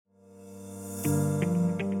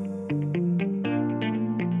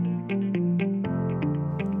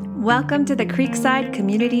Welcome to the Creekside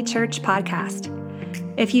Community Church podcast.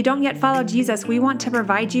 If you don't yet follow Jesus, we want to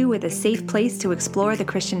provide you with a safe place to explore the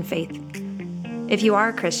Christian faith. If you are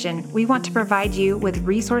a Christian, we want to provide you with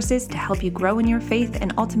resources to help you grow in your faith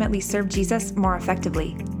and ultimately serve Jesus more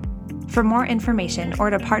effectively. For more information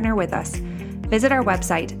or to partner with us, visit our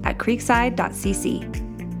website at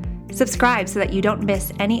creekside.cc. Subscribe so that you don't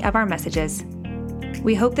miss any of our messages.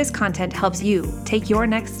 We hope this content helps you take your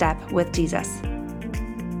next step with Jesus.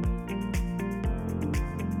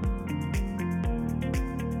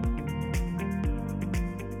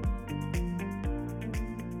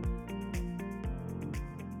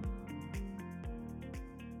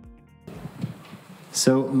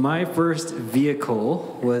 So my first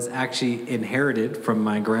vehicle was actually inherited from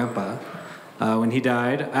my grandpa when he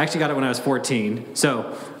died. I actually got it when I was 14,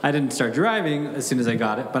 so I didn't start driving as soon as I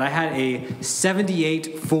got it, but I had a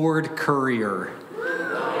 78 Ford Courier.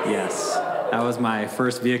 Yes, that was my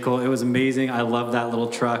first vehicle. It was amazing. I loved that little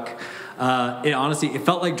truck. It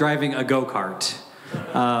felt like driving a go-kart.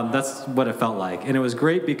 That's what it felt like. And it was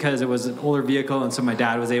great because it was an older vehicle, and so my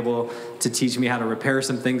dad was able to teach me how to repair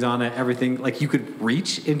some things on it, everything. Like, you could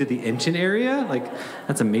reach into the engine area. Like,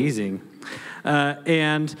 that's amazing.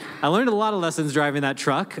 And I learned a lot of lessons driving that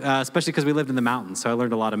truck, especially because we lived in the mountains. So I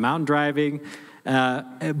learned a lot of mountain driving.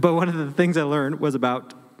 But one of the things I learned was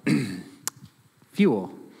about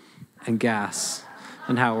fuel and gas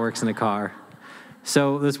and how it works in a car.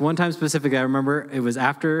 So this one time specifically, I remember it was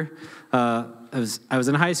after I was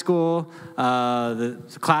in high school,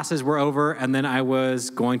 the classes were over, and then I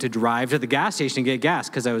was going to drive to the gas station and get gas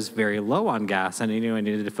because I was very low on gas, and I knew I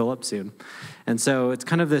needed to fill up soon. And so it's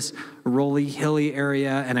kind of this rolly, hilly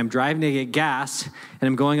area, and I'm driving to get gas, and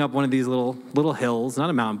I'm going up one of these little hills, not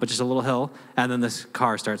a mountain, but just a little hill, and then this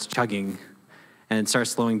car starts chugging and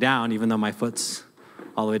starts slowing down, even though my foot's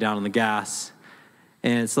all the way down on the gas.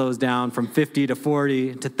 And it slows down from 50 to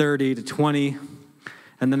 40 to 30 to 20,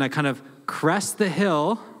 and then I kind of crest the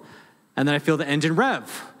hill, and then I feel the engine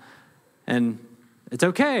rev, and it's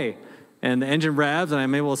okay. And the engine revs, and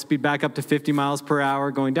I'm able to speed back up to 50 miles per hour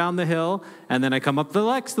going down the hill, and then I come up the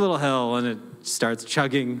next little hill, and it starts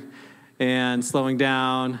chugging and slowing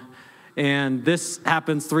down. And this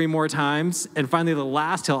happens 3 more times, and finally the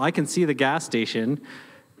last hill, I can see the gas station,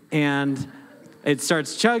 and it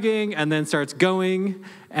starts chugging and then starts going,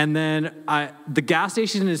 and then the gas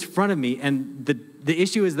station is in front of me, and the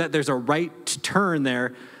issue is that there's a right turn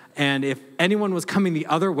there, and if anyone was coming the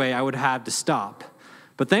other way, I would have to stop.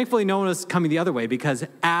 But thankfully, no one was coming the other way, because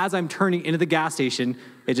as I'm turning into the gas station,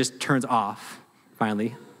 it just turns off,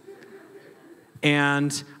 finally.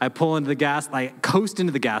 And I pull into the gas, I coast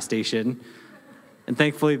into the gas station, and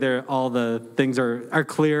thankfully, all the things are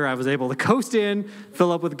clear. I was able to coast in,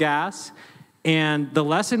 fill up with gas, and the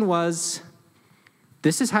lesson was,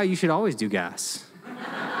 this is how you should always do gas.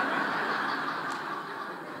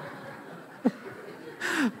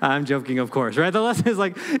 I'm joking, of course, right? The lesson is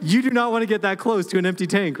like, you do not want to get that close to an empty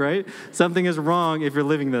tank, right? Something is wrong if you're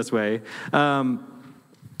living this way.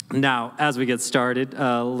 Now, as we get started,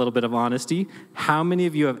 a little bit of honesty. How many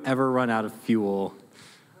of you have ever run out of fuel?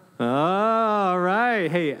 Oh, all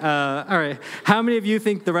right. Hey, all right. How many of you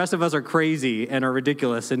think the rest of us are crazy and are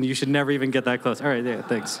ridiculous and you should never even get that close? All right, yeah,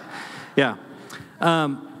 thanks. Yeah.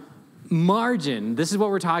 Margin, this is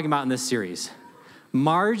what we're talking about in this series.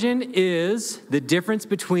 Margin is the difference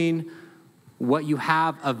between what you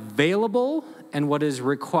have available and what is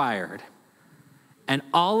required. And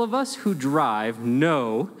all of us who drive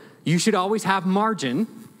know you should always have margin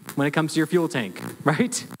when it comes to your fuel tank,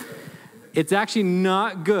 right? It's actually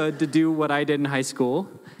not good to do what I did in high school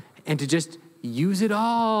and to just use it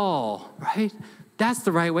all, right? That's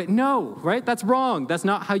the right way. No, right? That's wrong. That's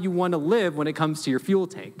not how you want to live when it comes to your fuel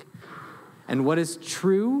tank. And what is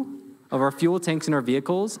true of our fuel tanks in our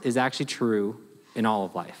vehicles is actually true in all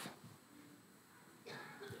of life.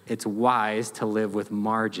 It's wise to live with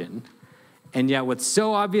margin. And yet what's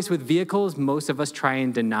so obvious with vehicles, most of us try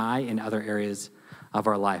and deny in other areas of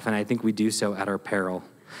our life. And I think we do so at our peril.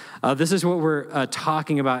 This is what we're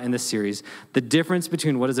talking about in this series, the difference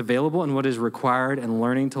between what is available and what is required, and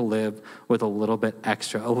learning to live with a little bit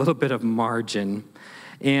extra, a little bit of margin.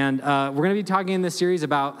 And we're going to be talking in this series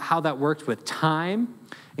about how that works with time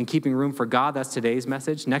and keeping room for God. That's today's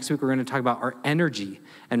message. Next week, we're going to talk about our energy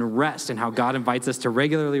and rest and how God invites us to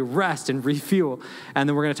regularly rest and refuel. And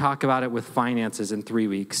then we're going to talk about it with finances in 3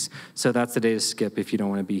 weeks. So that's the day to skip if you don't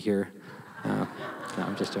want to be here. No,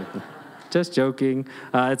 I'm just joking. Just joking.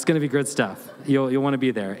 It's going to be good stuff. You'll want to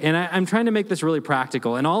be there. And I'm trying to make this really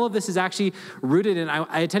practical. And all of this is actually rooted in,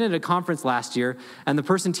 I attended a conference last year, and the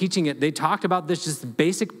person teaching it, they talked about this just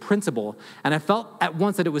basic principle. And I felt at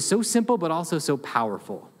once that it was so simple, but also so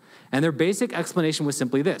powerful. And their basic explanation was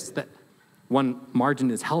simply this, that one, margin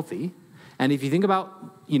is healthy. And if you think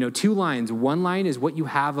about, two lines, one line is what you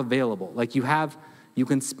have available. Like you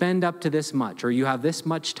can spend up to this much, or you have this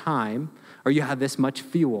much time, or you have this much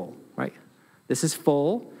fuel, right? This is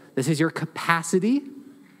full. This is your capacity.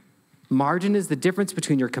 Margin is the difference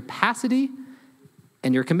between your capacity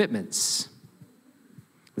and your commitments.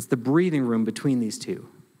 It's the breathing room between these two.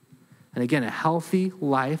 And again, a healthy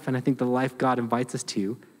life, and I think the life God invites us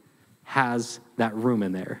to, has that room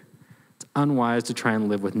in there. It's unwise to try and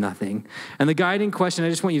live with nothing. And the guiding question I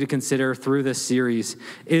just want you to consider through this series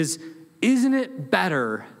is, isn't it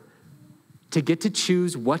better to get to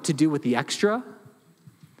choose what to do with the extra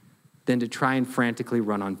than to try and frantically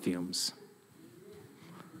run on fumes?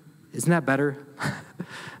 Isn't that better?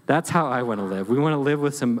 That's how I want to live. We want to live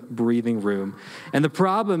with some breathing room. And the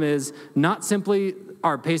problem is not simply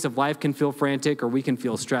our pace of life can feel frantic or we can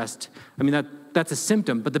feel stressed. I mean, that's a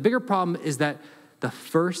symptom. But the bigger problem is that the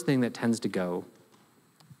first thing that tends to go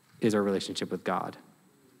is our relationship with God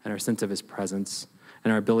and our sense of his presence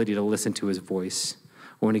and our ability to listen to his voice.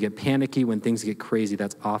 When we get panicky, when things get crazy,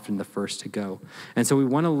 that's often the first to go. And so we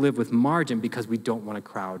want to live with margin because we don't want to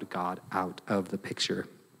crowd God out of the picture.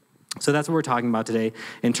 So that's what we're talking about today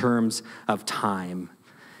in terms of time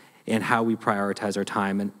and how we prioritize our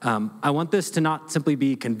time. And I want this to not simply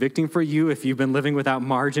be convicting for you if you've been living without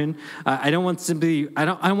margin. I don't want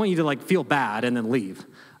you to feel bad and then leave.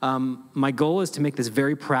 My goal is to make this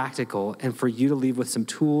very practical and for you to leave with some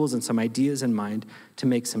tools and some ideas in mind to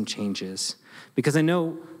make some changes. Because I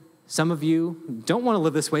know some of you don't want to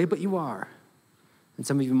live this way, but you are. And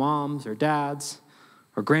some of you moms or dads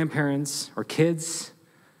or grandparents or kids,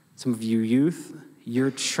 some of you youth,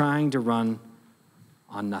 you're trying to run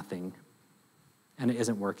on nothing. And it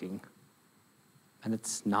isn't working. And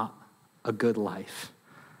it's not a good life.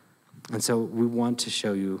 And so we want to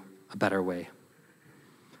show you a better way.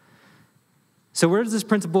 So where does this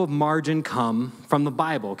principle of margin come from the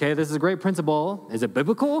Bible? Okay, this is a great principle. Is it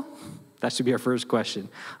biblical? That should be our first question.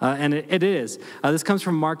 And it is. This comes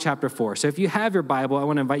from Mark chapter 4. So if you have your Bible, I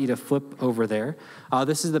want to invite you to flip over there.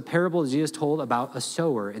 This is the parable Jesus told about a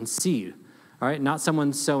sower and seed. All right, not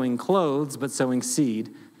someone sowing clothes, but sowing seed,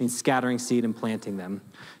 I mean scattering seed and planting them.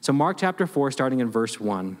 So Mark chapter 4, starting in verse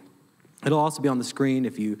 1. It'll also be on the screen.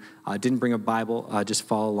 If you didn't bring a Bible, just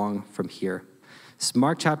follow along from here. This is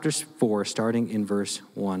Mark chapter 4, starting in verse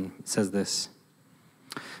 1. It says this.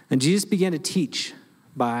 And Jesus began to teach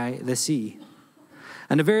by the sea.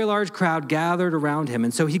 And a very large crowd gathered around him.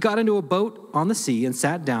 And so he got into a boat on the sea and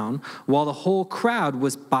sat down while the whole crowd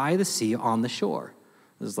was by the sea on the shore.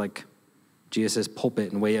 This is like Jesus'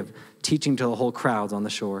 pulpit and way of teaching to the whole crowds on the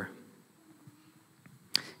shore.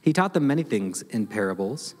 He taught them many things in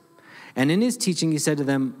parables. And in his teaching, he said to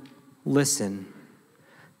them, listen,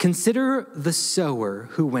 consider the sower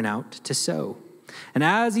who went out to sow. And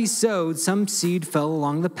as he sowed, some seed fell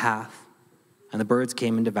along the path, and the birds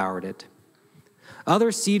came and devoured it.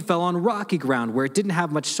 Other seed fell on rocky ground where it didn't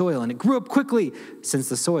have much soil, and it grew up quickly since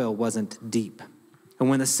the soil wasn't deep. And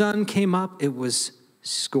when the sun came up, it was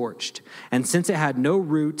scorched, and since it had no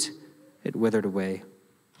root, it withered away.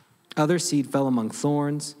 Other seed fell among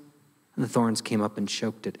thorns, and the thorns came up and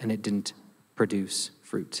choked it, and it didn't produce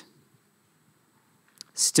fruit.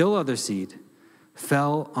 Still other seed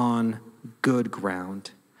fell on good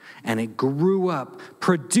ground, and it grew up,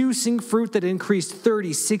 producing fruit that increased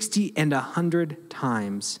 30, 60, and 100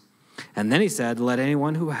 times. And then he said, let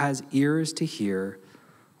anyone who has ears to hear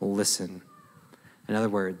listen. In other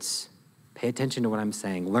words, pay attention to what I'm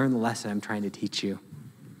saying. Learn the lesson I'm trying to teach you.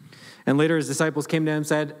 And later his disciples came to him and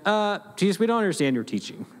said, Jesus, we don't understand your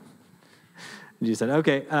teaching. And Jesus said,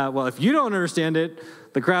 okay, well, if you don't understand it,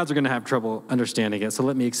 the crowds are going to have trouble understanding it. So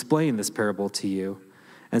let me explain this parable to you.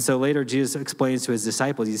 And so later Jesus explains to his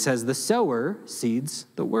disciples, he says, the sower seeds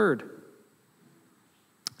the word.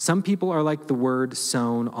 Some people are like the word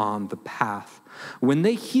sown on the path. When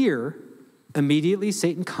they hear, immediately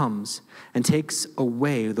Satan comes and takes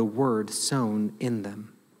away the word sown in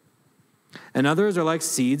them. And others are like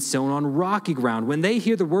seeds sown on rocky ground. When they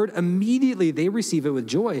hear the word, immediately they receive it with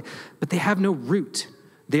joy, but they have no root.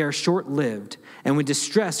 They are short-lived. And when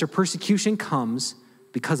distress or persecution comes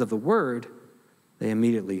because of the word, they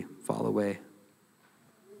immediately fall away.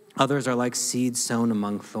 Others are like seeds sown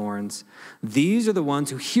among thorns. These are the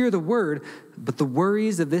ones who hear the word, but the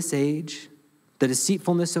worries of this age, the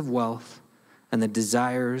deceitfulness of wealth, and the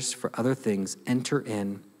desires for other things enter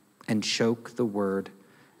in and choke the word,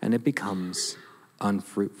 and it becomes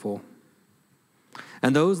unfruitful.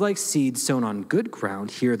 And those like seeds sown on good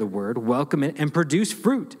ground hear the word, welcome it, and produce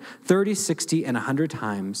fruit 30, 60, and 100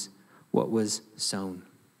 times what was sown.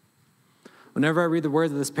 Whenever I read the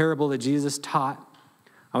words of this parable that Jesus taught,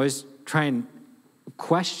 I always try and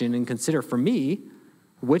question and consider, for me,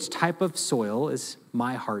 which type of soil is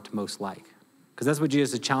my heart most like? Because that's what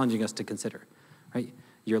Jesus is challenging us to consider, right?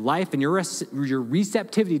 Your life and your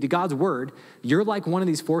receptivity to God's word, you're like one of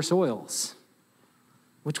these four soils.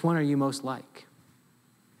 Which one are you most like?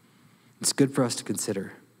 It's good for us to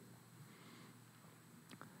consider.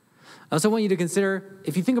 I also want you to consider,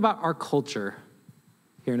 if you think about our culture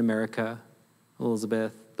here in America,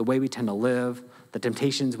 Elizabeth, the way we tend to live, the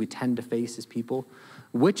temptations we tend to face as people,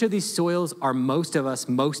 which of these soils are most of us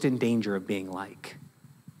most in danger of being like?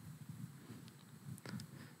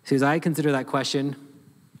 See, as I consider that question,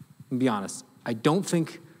 and be honest, I don't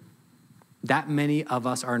think that many of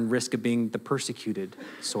us are in risk of being the persecuted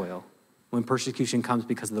soil when persecution comes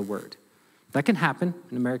because of the word. That can happen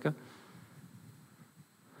in America.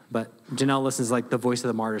 But Janelle listens to like the Voice of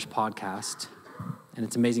the Martyrs podcast, and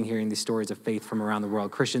it's amazing hearing these stories of faith from around the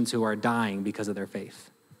world, Christians who are dying because of their faith.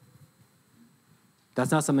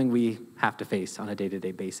 That's not something we have to face on a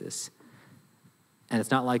day-to-day basis. And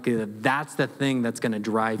it's not like that's the thing that's going to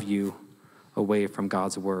drive you away from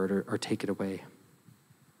God's word or take it away.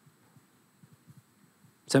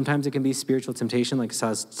 Sometimes it can be spiritual temptation, like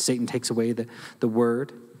Satan takes away the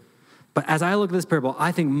word. But as I look at this parable,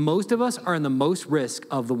 I think most of us are in the most risk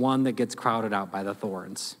of the one that gets crowded out by the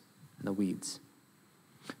thorns and the weeds.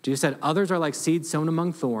 Jesus said, others are like seeds sown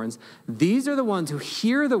among thorns. These are the ones who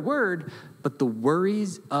hear the word, but the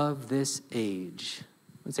worries of this age.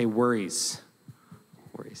 Let's say worries.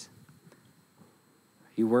 Worries.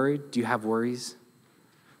 Are you worried? Do you have worries?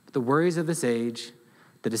 But the worries of this age,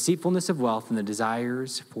 the deceitfulness of wealth, and the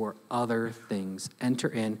desires for other things enter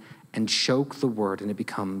in and choke the word, and it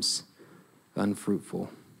becomes unfruitful.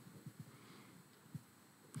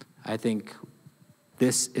 I think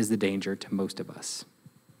this is the danger to most of us,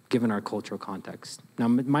 given our cultural context. Now,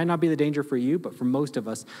 it might not be the danger for you, but for most of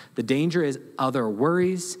us, the danger is other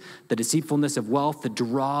worries, the deceitfulness of wealth, the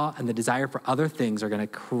draw, and the desire for other things are going to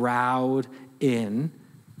crowd in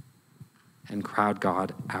and crowd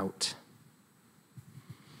God out.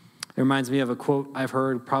 It reminds me of a quote I've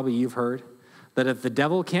heard, probably you've heard, that if the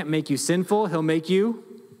devil can't make you sinful, he'll make you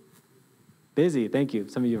busy. Thank you.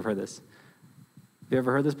 Some of you have heard this. Have you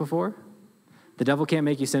ever heard this before? The devil can't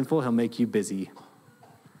make you sinful, he'll make you busy.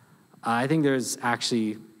 I think there's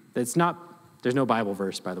no Bible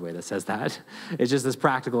verse, by the way, that says that. It's just this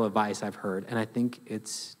practical advice I've heard, and I think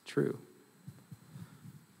it's true.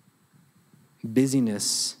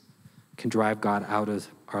 Busyness can drive God out of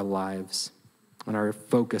our lives and our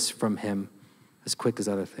focus from him as quick as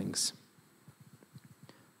other things.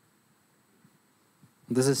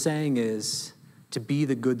 What this is saying is, to be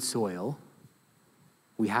the good soil,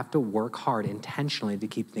 we have to work hard intentionally to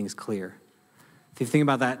keep things clear. If you think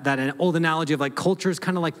about that an old analogy of like culture is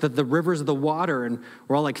kind of like the rivers of the water, and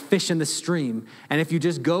we're all like fish in the stream. And if you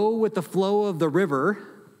just go with the flow of the river,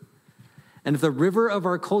 and if the river of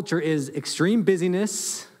our culture is extreme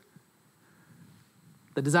busyness,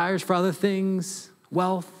 the desires for other things,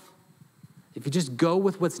 wealth, if you just go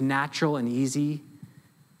with what's natural and easy,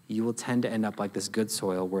 you will tend to end up like this good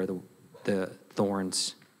soil where the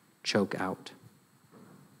thorns choke out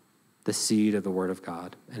the seed of the word of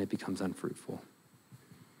God, and it becomes unfruitful.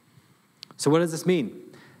 So what does this mean?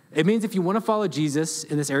 It means if you want to follow Jesus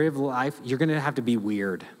in this area of life, you're going to have to be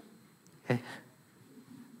weird. Okay?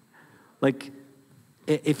 Like,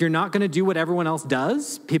 if you're not going to do what everyone else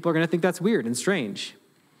does, people are going to think that's weird and strange.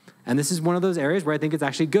 And this is one of those areas where I think it's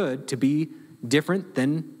actually good to be different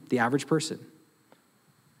than the average person.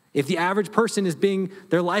 If the average person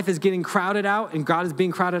their life is getting crowded out and God is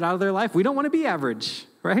being crowded out of their life, we don't want to be average,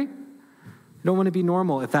 right? We don't want to be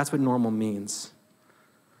normal if that's what normal means.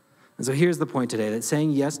 And so here's the point today, that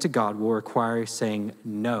saying yes to God will require saying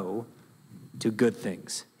no to good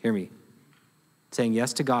things. Hear me. Saying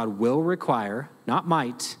yes to God will require, not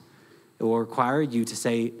might, it will require you to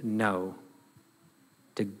say no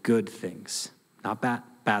to good things. Not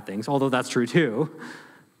bad things, although that's true too.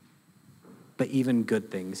 But even good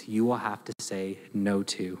things you will have to say no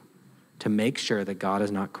to make sure that God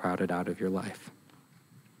is not crowded out of your life.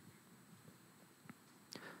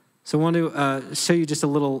 So I want to show you just a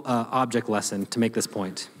little object lesson to make this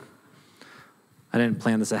point. I didn't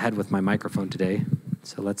plan this ahead with my microphone today,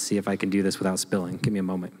 so let's see if I can do this without spilling. Give me a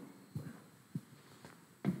moment.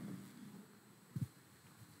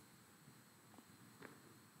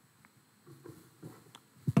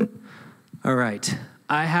 All right.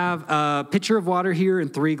 I have a pitcher of water here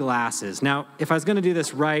and 3 glasses. Now, if I was going to do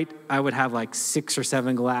this right, I would have like 6 or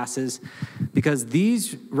 7 glasses because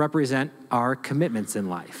these represent our commitments in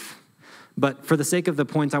life. But for the sake of the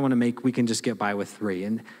points I want to make, we can just get by with 3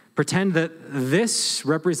 and pretend that this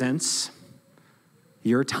represents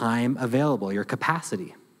your time available, your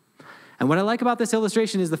capacity. And what I like about this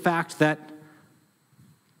illustration is the fact that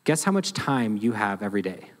guess how much time you have every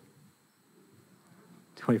day?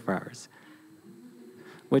 24 hours.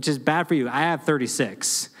 Which is bad for you. I have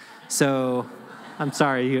 36. So I'm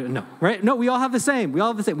sorry. No, right? No, we all have the same. We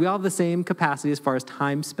all have the same capacity as far as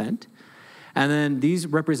time spent. And then these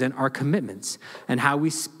represent our commitments and how we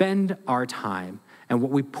spend our time and what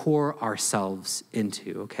we pour ourselves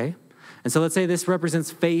into, okay? And so let's say this represents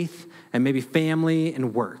faith and maybe family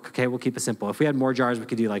and work, okay? We'll keep it simple. If we had more jars, we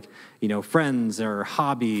could do like, friends or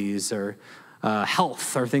hobbies or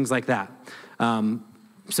health or things like that.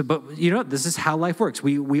 But this is how life works.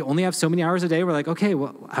 We only have so many hours a day. We're like, okay,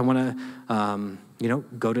 well, I want to,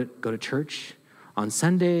 go to church on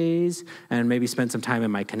Sundays and maybe spend some time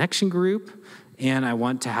in my connection group. And I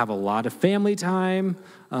want to have a lot of family time,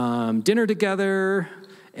 dinner together.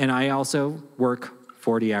 And I also work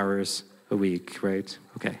 40 hours a week, right?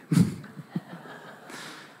 Okay.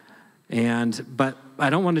 But I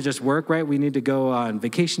don't want to just work, right? We need to go on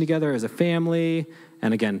vacation together as a family.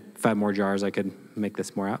 And again, if I had more jars, I could make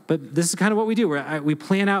this more out. But this is kind of what we do. We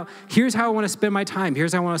plan out, here's how I want to spend my time.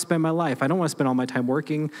 Here's how I want to spend my life. I don't want to spend all my time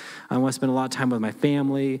working. I want to spend a lot of time with my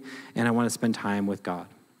family, and I want to spend time with God.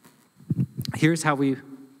 Here's how we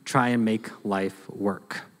try and make life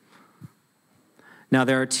work. Now,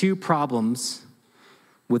 there are 2 problems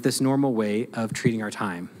with this normal way of treating our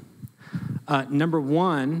time. Number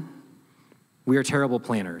 1, we are terrible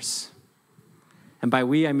planners. And by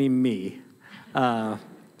we, I mean me.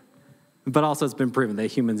 But also it's been proven that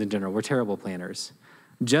humans in general, we're terrible planners.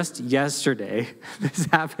 Just yesterday, this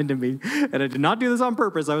happened to me, and I did not do this on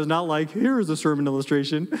purpose. I was not like, here's a sermon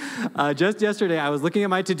illustration. Just yesterday, I was looking at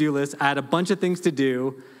my to-do list. I had a bunch of things to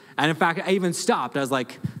do. And in fact, I even stopped. I was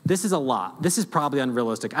like, this is a lot. This is probably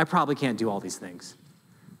unrealistic. I probably can't do all these things.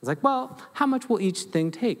 I was like, well, how much will each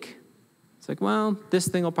thing take? It's like, well, this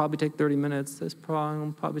thing will probably take 30 minutes. This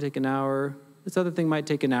will probably take an hour. This other thing might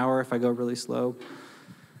take an hour if I go really slow.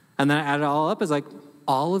 And then I add it all up as like,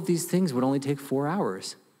 all of these things would only take 4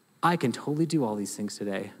 hours. I can totally do all these things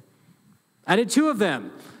today. I did 2 of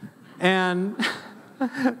them. And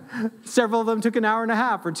several of them took an hour and a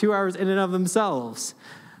half or 2 hours in and of themselves.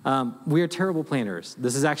 We are terrible planners.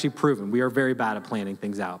 This is actually proven. We are very bad at planning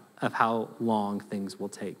things out of how long things will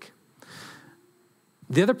take.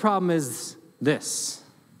 The other problem is this.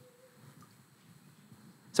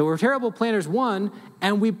 So we're terrible planners, 1,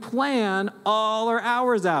 and we plan all our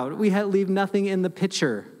hours out. We leave nothing in the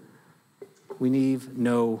picture. We leave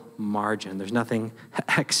no margin. There's nothing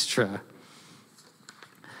extra.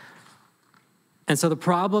 And so the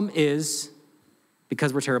problem is,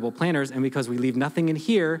 because we're terrible planners and because we leave nothing in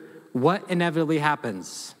here, what inevitably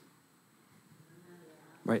happens?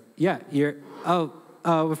 Right? Yeah,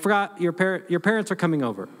 we forgot your parents are coming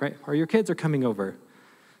over, right? Or your kids are coming over.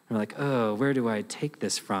 We're like, oh, where do I take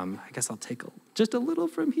this from? I guess I'll take just a little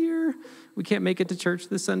from here. We can't make it to church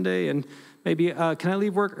this Sunday, and maybe, can I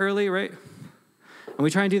leave work early, right? And we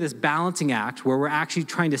try and do this balancing act where we're actually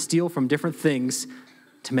trying to steal from different things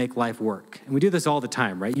to make life work. And we do this all the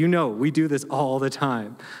time, right? We do this all the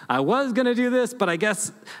time. I was going to do this, but I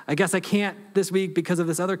guess I can't this week because of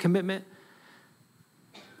this other commitment.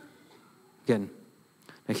 Again,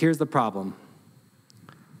 now here's the problem.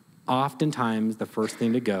 Oftentimes, the first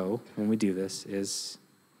thing to go when we do this is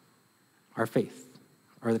our faith,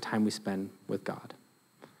 or the time we spend with God.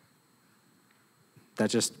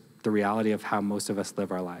 That's just the reality of how most of us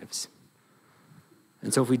live our lives.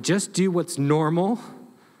 And so if we just do what's normal,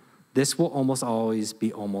 this will almost always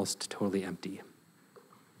be almost totally empty.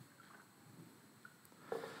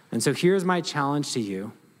 And so here's my challenge to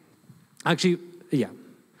you. Actually,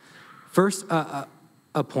 First, a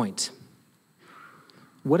point.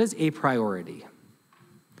 What is a priority?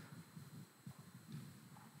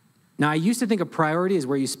 Now, I used to think a priority is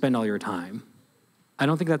where you spend all your time. I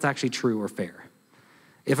don't think that's actually true or fair.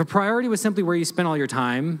 If a priority was simply where you spend all your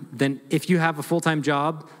time, then if you have a full-time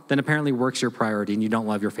job, then apparently work's your priority and you don't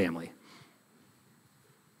love your family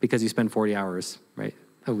because you spend 40 hours, right,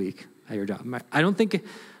 a week at your job. I don't think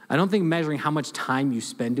measuring how much time you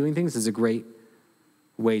spend doing things is a great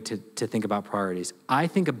way to think about priorities. I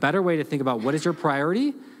think a better way to think about what is your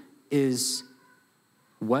priority is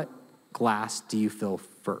what glass do you fill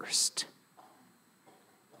first?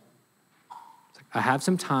 I have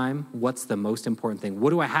some time. What's the most important thing? What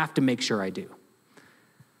do I have to make sure I do?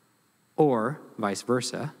 Or vice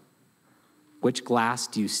versa, which glass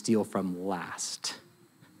do you steal from last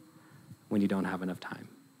when you don't have enough time?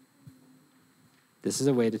 This is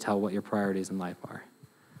a way to tell what your priorities in life are.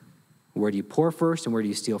 Where do you pour first and where do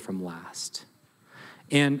you steal from last?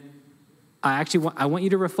 And I want you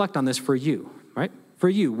to reflect on this for you, right? For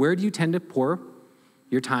you, where do you tend to pour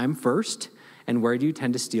your time first and where do you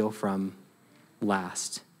tend to steal from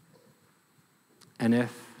last? And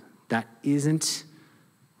if that isn't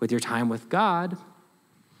with your time with God,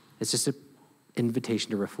 it's just an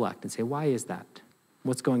invitation to reflect and say, why is that?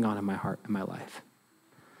 What's going on in my heart, in my life?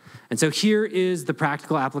 And so here is the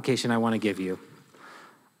practical application I want to give you.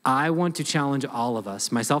 I want to challenge all of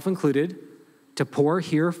us, myself included, to pour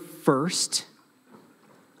here first,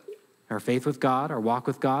 our faith with God, our walk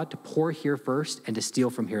with God, to pour here first and to steal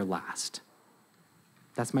from here last.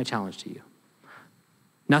 That's my challenge to you.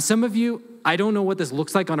 Now, some of you, I don't know what this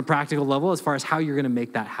looks like on a practical level as far as how you're going to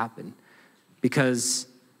make that happen. Because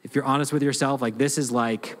if you're honest with yourself, like this is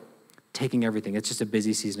like taking everything. It's just a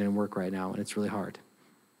busy season in work right now, and it's really hard.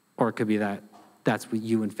 Or it could be that that's with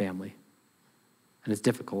you and family, and it's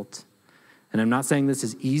difficult. And I'm not saying this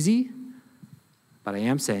is easy, but I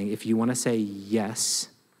am saying if you want to say yes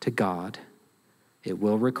to God, it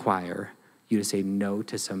will require you to say no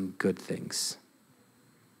to some good things.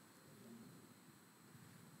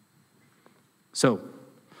 So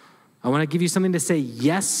I want to give you something to say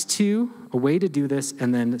yes to, a way to do this,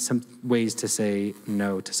 and then some ways to say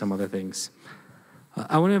no to some other things.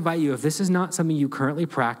 I want to invite you, if this is not something you currently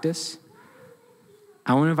practice,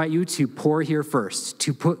 I want to invite you to pour here first,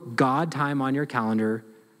 to put God time on your calendar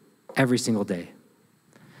every single day.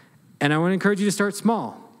 And I want to encourage you to start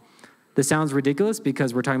small. This sounds ridiculous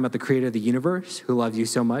because we're talking about the creator of the universe who loves you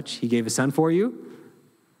so much. He gave his son for you.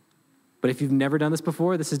 But if you've never done this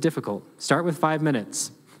before, this is difficult. Start with 5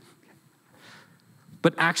 minutes.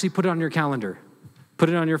 But actually put it on your calendar. Put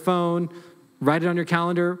it on your phone. Write it on your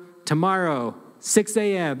calendar. Tomorrow, 6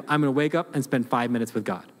 a.m., I'm going to wake up and spend 5 minutes with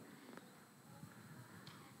God.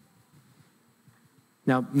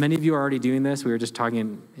 Now, many of you are already doing this. We were just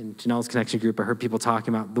talking in Janelle's connection group. I heard people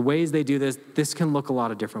talking about the ways they do this. This can look a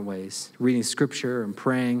lot of different ways. Reading scripture and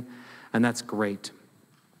praying, and that's great.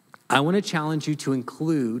 I want to challenge you to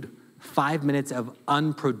include 5 minutes of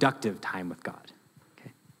unproductive time with God,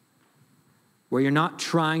 okay? Where you're not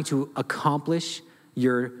trying to accomplish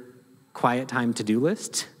your quiet time to-do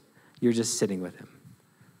list. You're just sitting with him,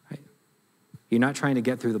 right? You're not trying to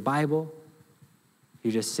get through the Bible.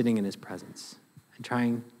 You're just sitting in his presence and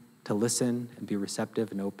trying to listen and be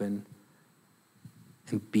receptive and open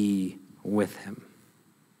and be with him.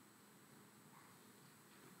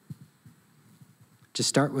 Just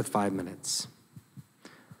start with 5 minutes.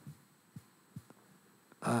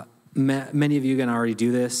 Many of you can already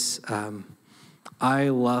do this. I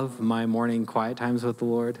love my morning quiet times with the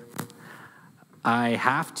Lord. I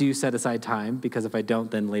have to set aside time because if I don't,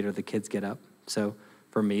 then later the kids get up. So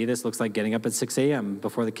for me, this looks like getting up at 6 a.m.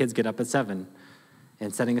 before the kids get up at 7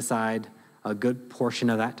 and setting aside a good portion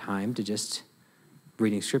of that time to just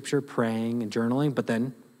reading scripture, praying, and journaling. But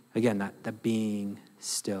then, again, that being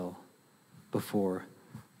still before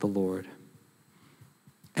the Lord.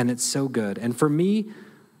 And it's so good. And for me,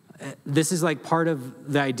 this is like part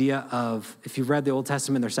of the idea of, if you've read the Old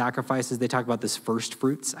Testament, their sacrifices, they talk about this first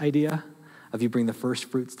fruits idea of you bring the first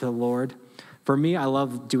fruits to the Lord. For me, I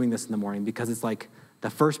love doing this in the morning because it's like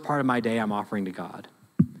the first part of my day I'm offering to God.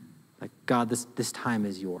 Like, God, this time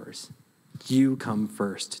is yours. You come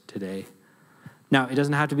first today. Now, it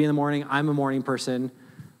doesn't have to be in the morning. I'm a morning person.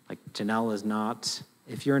 Like, Janelle is not.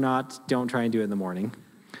 If you're not, don't try and do it in the morning.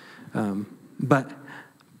 But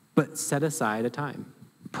set aside a time.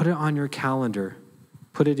 Put it on your calendar.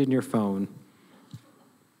 Put it in your phone.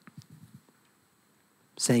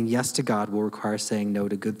 Saying yes to God will require saying no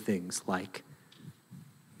to good things, like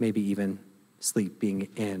maybe even sleep being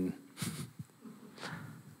in.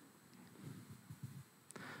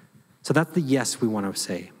 So that's the yes we want to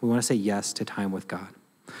say. We want to say yes to time with God.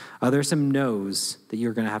 There are some no's that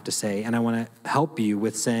you're going to have to say, and I want to help you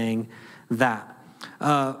with saying that.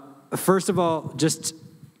 First of all, just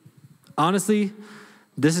honestly,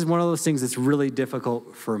 this is one of those things that's really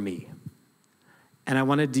difficult for me. And I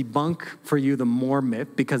want to debunk for you the more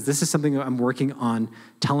myth, because this is something that I'm working on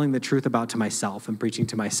telling the truth about to myself and preaching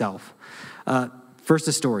to myself. First,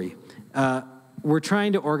 a story. We're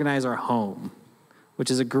trying to organize our home,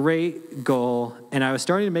 which is a great goal. And I was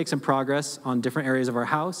starting to make some progress on different areas of our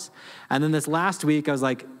house. And then this last week, I was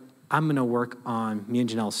like, I'm going to work on me and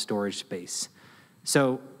Janelle's storage space.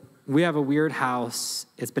 So we have a weird house.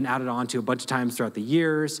 It's been added on to a bunch of times throughout the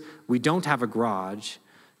years. We don't have a garage,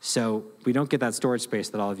 so we don't get that storage space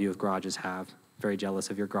that all of you with garages have. Very jealous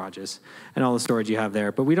of your garages and all the storage you have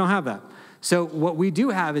there, but we don't have that. So what we do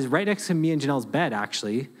have is right next to me and Janelle's bed,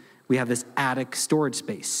 actually, we have this attic storage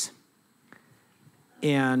space.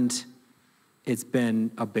 And it's been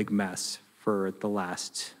a big mess for the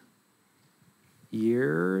last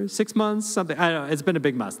year, 6 months, something. I don't know. It's been a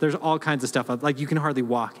big mess. There's all kinds of stuff. Like, you can hardly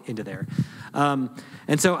walk into there. And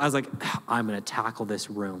so I was like, I'm going to tackle this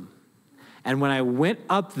room. And when I went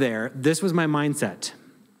up there, this was my mindset.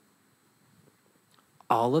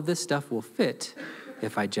 All of this stuff will fit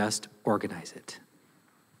if I just organize it.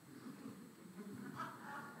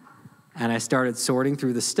 And I started sorting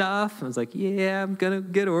through the stuff. I was like, yeah, I'm going to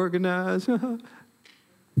get organized.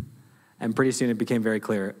 And pretty soon it became very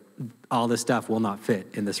clear, all this stuff will not fit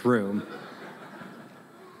in this room.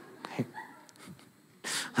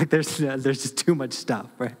 Like, there's just too much stuff,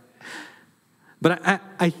 right? But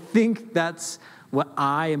I think that's what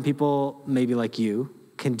I and people maybe like you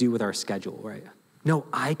can do with our schedule, right? No,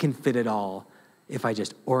 I can fit it all if I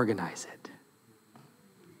just organize it.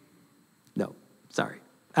 No, sorry.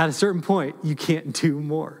 At a certain point, you can't do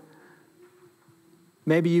more.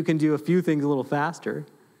 Maybe you can do a few things a little faster,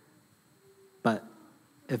 but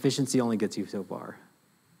efficiency only gets you so far.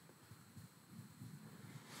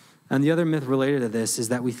 And the other myth related to this is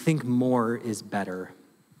that we think more is better.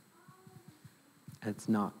 It's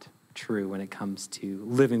not true when it comes to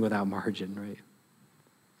living without margin, right?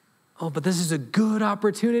 Oh, but this is a good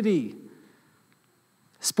opportunity.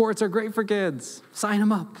 Sports are great for kids. Sign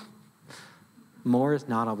them up. More is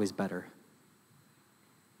not always better.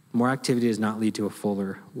 More activity does not lead to a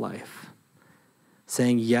fuller life.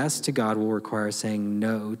 Saying yes to God will require saying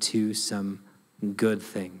no to some good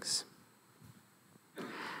things.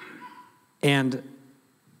 And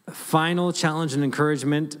final challenge and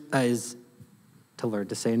encouragement is to learn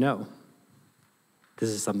to say no. This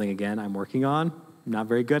is something, again, I'm working on. I'm not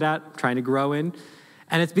very good at, trying to grow in.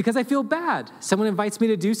 And it's because I feel bad. Someone invites me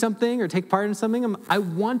to do something or take part in something. I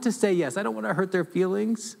want to say yes. I don't want to hurt their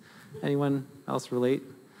feelings. Anyone else relate?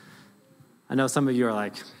 I know some of you are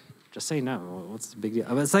like, just say no. What's the big deal?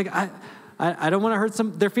 But it's like, I don't want to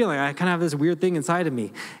hurt their feeling. I kind of have this weird thing inside of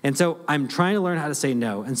me. And so I'm trying to learn how to say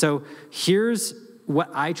no. And so here's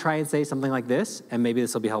what I try and say, something like this, and maybe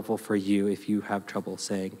this will be helpful for you if you have trouble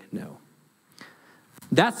saying no.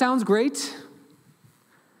 That sounds great.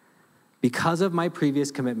 Because of my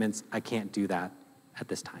previous commitments, I can't do that at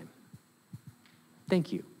this time.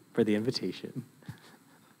 Thank you for the invitation.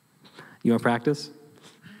 You want to practice?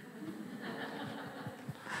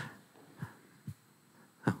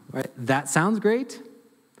 Oh, right. That sounds great.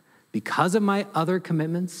 Because of my other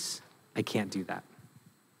commitments, I can't do that.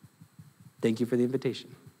 Thank you for the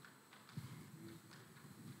invitation.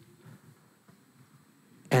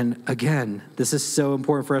 And again, this is so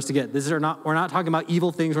important for us to get. We're not talking about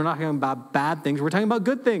evil things. We're not talking about bad things. We're talking about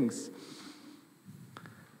good things.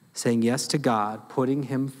 Saying yes to God, putting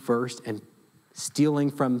him first, and stealing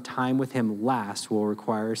from time with him last will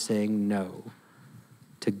require saying no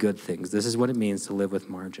to good things. This is what it means to live with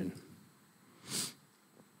margin.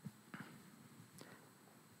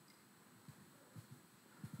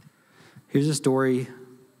 Here's a story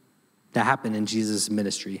that happened in Jesus'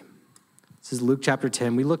 ministry. This is Luke chapter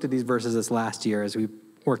 10. We looked at these verses this last year as we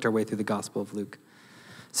worked our way through the Gospel of Luke.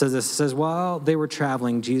 It says, while they were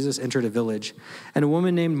traveling, Jesus entered a village, and a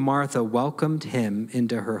woman named Martha welcomed him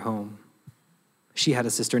into her home. She had a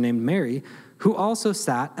sister named Mary, who also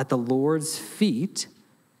sat at the Lord's feet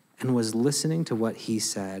and was listening to what he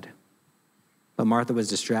said. But Martha was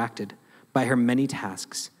distracted by her many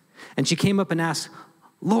tasks, and she came up and asked,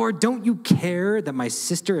 Lord, don't you care that my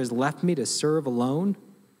sister has left me to serve alone?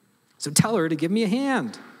 So tell her to give me a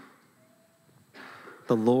hand.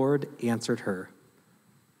 The Lord answered her,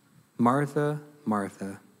 Martha,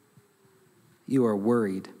 Martha, you are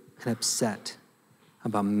worried and upset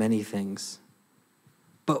about many things,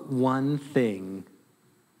 but one thing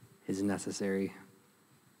is necessary.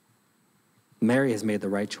 Mary has made the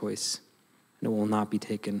right choice, and it will not be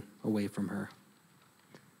taken away from her.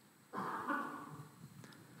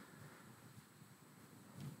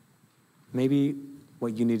 Maybe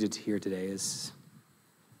what you needed to hear today is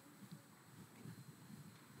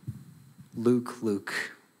Luke,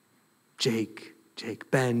 Jake,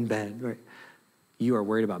 Ben, right? You are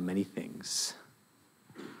worried about many things,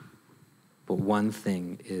 but one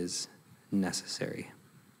thing is necessary.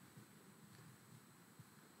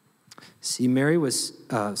 See,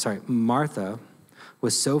 Martha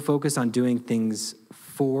was so focused on doing things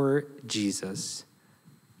for Jesus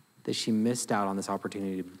that she missed out on this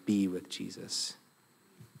opportunity to be with Jesus.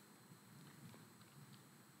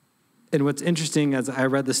 And what's interesting as I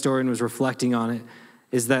read the story and was reflecting on it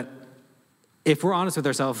is that if we're honest with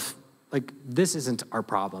ourselves, like, this isn't our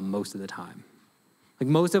problem most of the time. Like,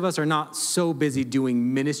 most of us are not so busy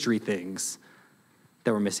doing ministry things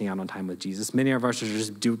that we're missing out on time with Jesus. Many of us are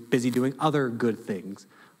just busy doing other good things,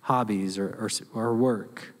 hobbies or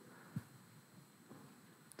work.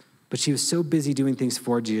 But she was so busy doing things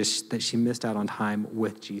for Jesus that she missed out on time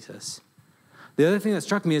with Jesus. The other thing that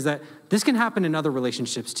struck me is that this can happen in other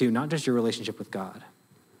relationships too, not just your relationship with God.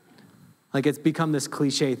 Like, it's become this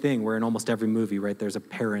cliche thing where in almost every movie, right, there's a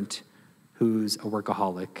parent who's a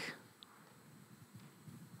workaholic.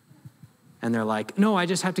 And they're like, no, I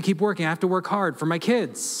just have to keep working. I have to work hard for my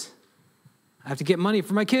kids. I have to get money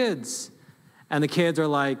for my kids. And the kids are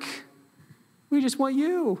like, we just want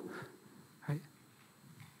you. Right?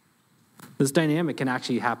 This dynamic can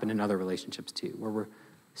actually happen in other relationships too, where we're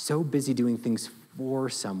so busy doing things for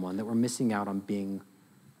someone that we're missing out on being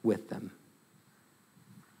with them.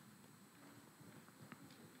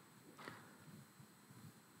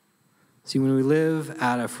 See, when we live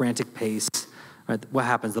at a frantic pace, right, what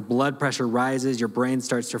happens? The blood pressure rises, your brain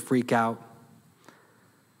starts to freak out.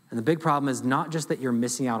 And the big problem is not just that you're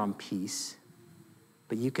missing out on peace,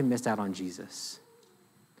 but you can miss out on Jesus.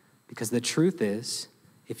 Because the truth is,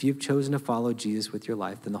 if you've chosen to follow Jesus with your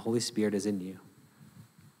life, then the Holy Spirit is in you.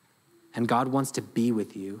 And God wants to be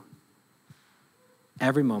with you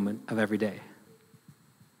every moment of every day.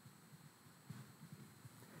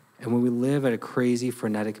 And when we live at a crazy,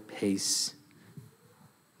 frenetic pace,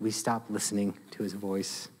 we stop listening to his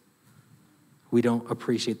voice. We don't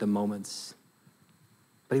appreciate the moments.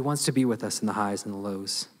 But he wants to be with us in the highs and the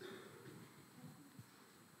lows.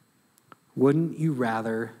 Wouldn't you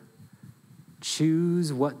rather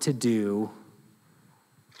choose what to do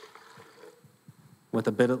with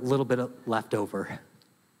a little bit left over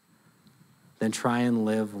than try and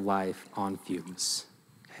live life on fumes?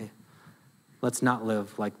 Okay? Let's not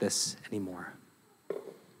live like this anymore.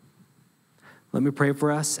 Let me pray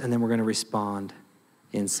for us, and then we're going to respond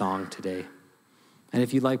in song today. And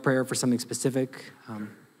if you'd like prayer for something specific,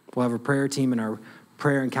 we'll have a prayer team in our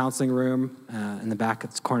prayer and counseling room in the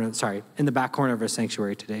back corner of our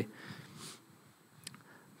sanctuary today.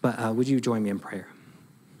 But would you join me in prayer?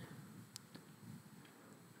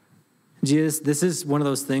 Jesus, this is one of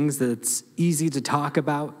those things that's easy to talk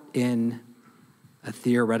about in a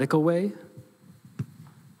theoretical way,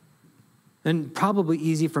 and probably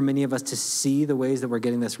easy for many of us to see the ways that we're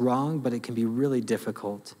getting this wrong, but it can be really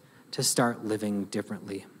difficult to start living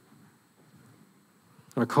differently.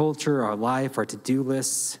 Our culture, our life, our to-do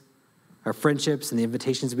lists, our friendships, and the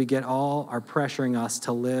invitations we get all are pressuring us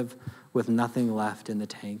to live with nothing left in the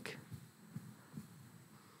tank.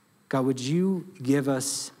 God, would you give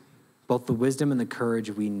us both the wisdom and the courage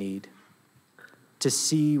we need to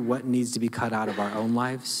see what needs to be cut out of our own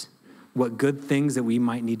lives, what good things that we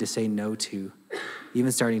might need to say no to,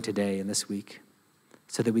 even starting today and this week,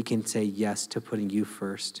 so that we can say yes to putting you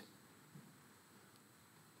first.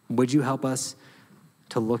 Would you help us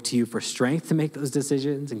to look to you for strength to make those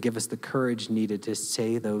decisions and give us the courage needed to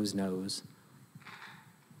say those no's?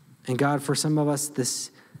 And God, for some of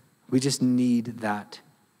us, we just need that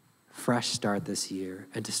fresh start this year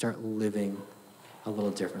and to start living a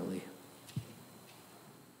little differently.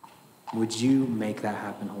 Would you make that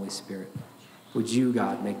happen, Holy Spirit? Would you,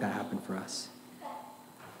 God, make that happen for us?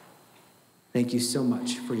 Thank you so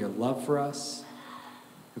much for your love for us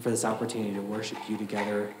and for this opportunity to worship you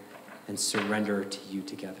together and surrender to you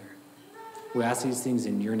together. We ask these things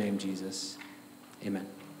in your name, Jesus. Amen.